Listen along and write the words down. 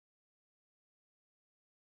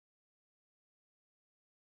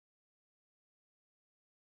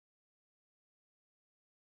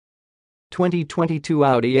2022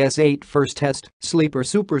 Audi S8 first test, sleeper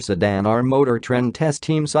super sedan. Our Motor Trend test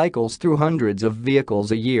team cycles through hundreds of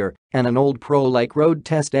vehicles a year, and an old pro like road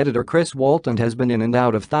test editor Chris Walton has been in and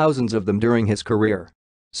out of thousands of them during his career.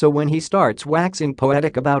 So when he starts waxing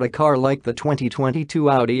poetic about a car like the 2022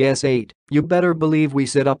 Audi S8, you better believe we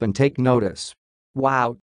sit up and take notice.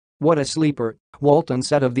 Wow! What a sleeper, Walton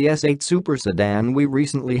said of the S8 super sedan we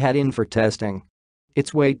recently had in for testing.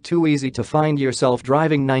 It's way too easy to find yourself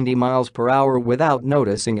driving 90 miles per hour without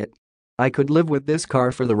noticing it. I could live with this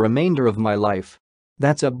car for the remainder of my life.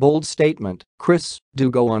 That's a bold statement, Chris, do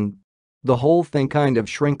go on. The whole thing kind of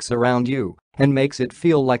shrinks around you and makes it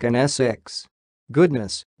feel like an S6.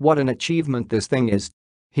 Goodness, what an achievement this thing is.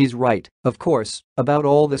 He's right, of course, about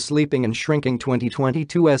all the sleeping and shrinking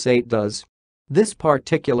 2022 S8 does. This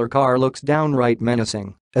particular car looks downright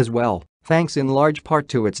menacing, as well, thanks in large part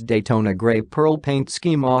to its Daytona Gray pearl paint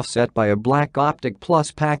scheme offset by a Black Optic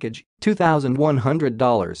Plus package,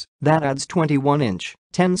 $2,100, that adds 21-inch,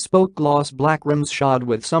 10-spoke gloss black rims shod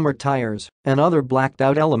with summer tires and other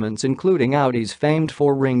blacked-out elements including Audi's famed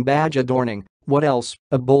 4-ring badge adorning. What else?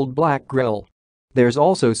 A bold black grille. There's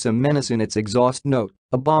also some menace in its exhaust note,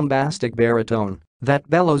 a bombastic baritone that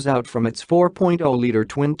bellows out from its 4.0-liter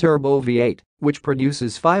twin-turbo V8, which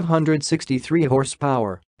produces 563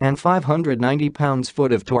 horsepower and 590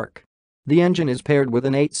 pounds-foot of torque. The engine is paired with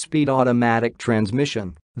an 8-speed automatic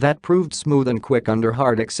transmission that proved smooth and quick under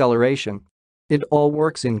hard acceleration. It all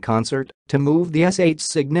works in concert to move the S8's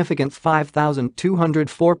significant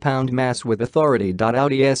 5,204-pound mass with authority.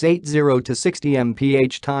 Audi S8 0 to 60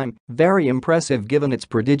 mph time, very impressive given its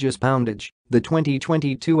prodigious poundage. The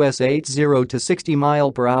 2022 S8 0 to 60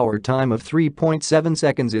 mph time of 3.7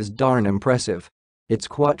 seconds is darn impressive. Its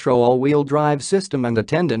quattro all-wheel drive system and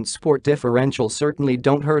attendant sport differential certainly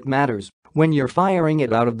don't hurt matters when you're firing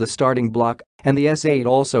it out of the starting block, and the S8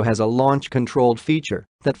 also has a launch-controlled feature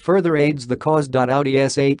that further aids the cause. Audi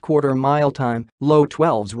S8 quarter-mile time, low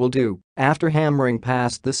 12s will do, after hammering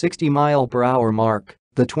past the 60 mph mark.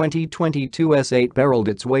 The 2022 S8 barreled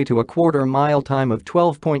its way to a quarter-mile time of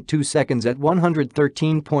 12.2 seconds at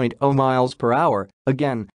 113.0 miles per hour,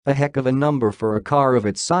 again, a heck of a number for a car of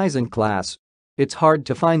its size and class. It's hard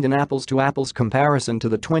to find an apples-to-apples comparison to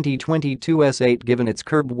the 2022 S8 given its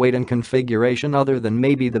curb weight and configuration other than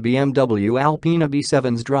maybe the BMW Alpina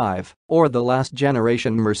B7's drive or the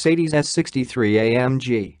last-generation Mercedes S63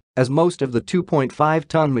 AMG, as most of the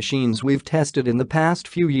 2.5-ton machines we've tested in the past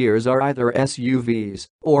few years are either SUVs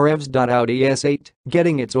or EVs. Audi S8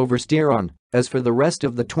 getting its oversteer on. As for the rest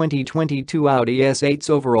of the 2022 Audi S8's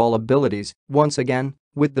overall abilities, once again,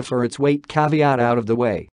 with the for its weight caveat out of the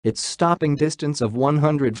way, its stopping distance of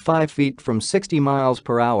 105 feet from 60 miles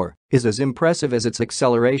per hour is as impressive as its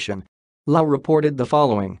acceleration. La reported the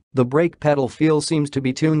following: the brake pedal feel seems to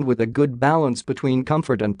be tuned with a good balance between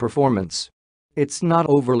comfort and performance. It's not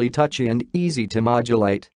overly touchy and easy to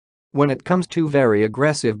modulate. When it comes to very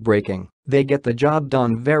aggressive braking, they get the job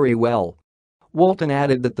done very well. Walton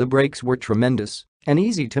added that the brakes were tremendous and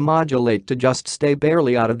easy to modulate to just stay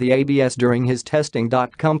barely out of the ABS during his testing.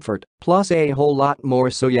 Comfort, plus a whole lot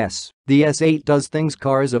more. So yes, the S8 does things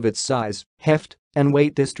cars of its size, heft, and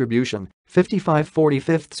weight distribution,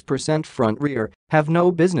 55/45% front rear, have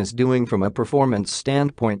no business doing from a performance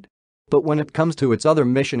standpoint. But when it comes to its other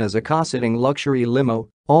mission as a car-sitting luxury limo,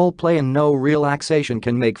 all play and no relaxation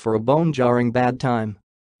can make for a bone-jarring bad time.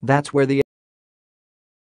 That's where the